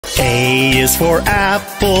A is for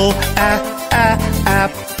apple,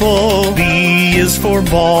 apple. B is for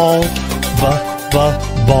ball,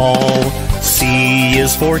 ball. C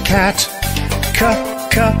is for cat,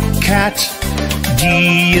 cat.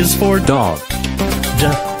 D is for dog,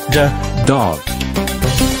 dog.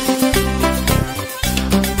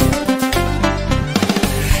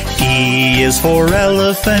 E is for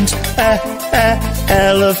elephant,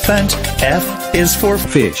 elephant. F is for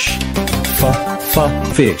fish,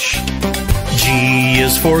 fish. G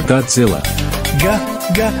is for Godzilla,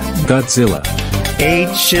 Godzilla.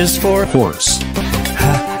 H is for horse,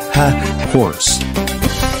 horse.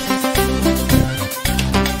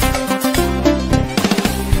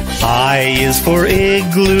 I is for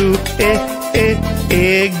igloo,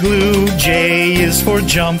 igloo. J is for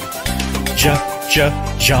jump,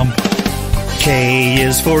 jump. K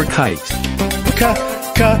is for kite,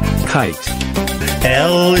 kite.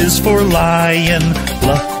 L is for lion,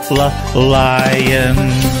 lion.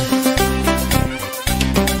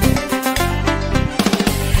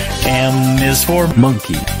 M is for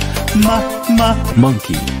monkey,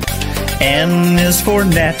 monkey. N is for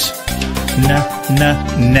net,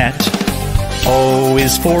 net. O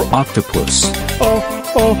is for octopus,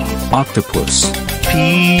 octopus.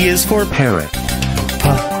 P is for parrot,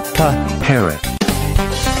 parrot.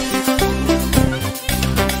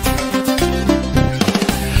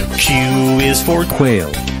 Q is for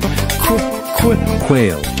quail,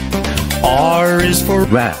 quail. R is for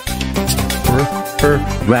rat,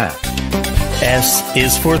 rat. S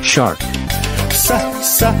is for shark,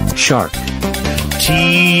 shark.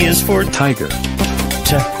 T is for tiger,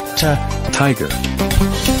 tiger.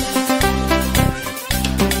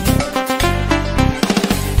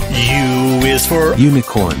 U is for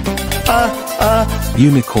unicorn,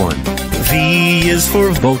 unicorn. V is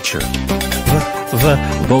for vulture,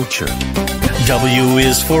 vulture. W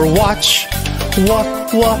is for watch,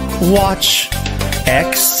 watch.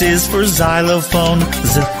 X is for xylophone,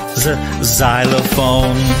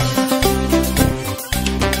 xylophone.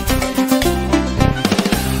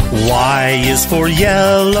 Y is for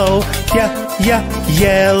yellow,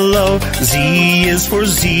 yellow. Z is for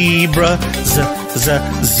zebra,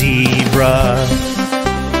 zebra.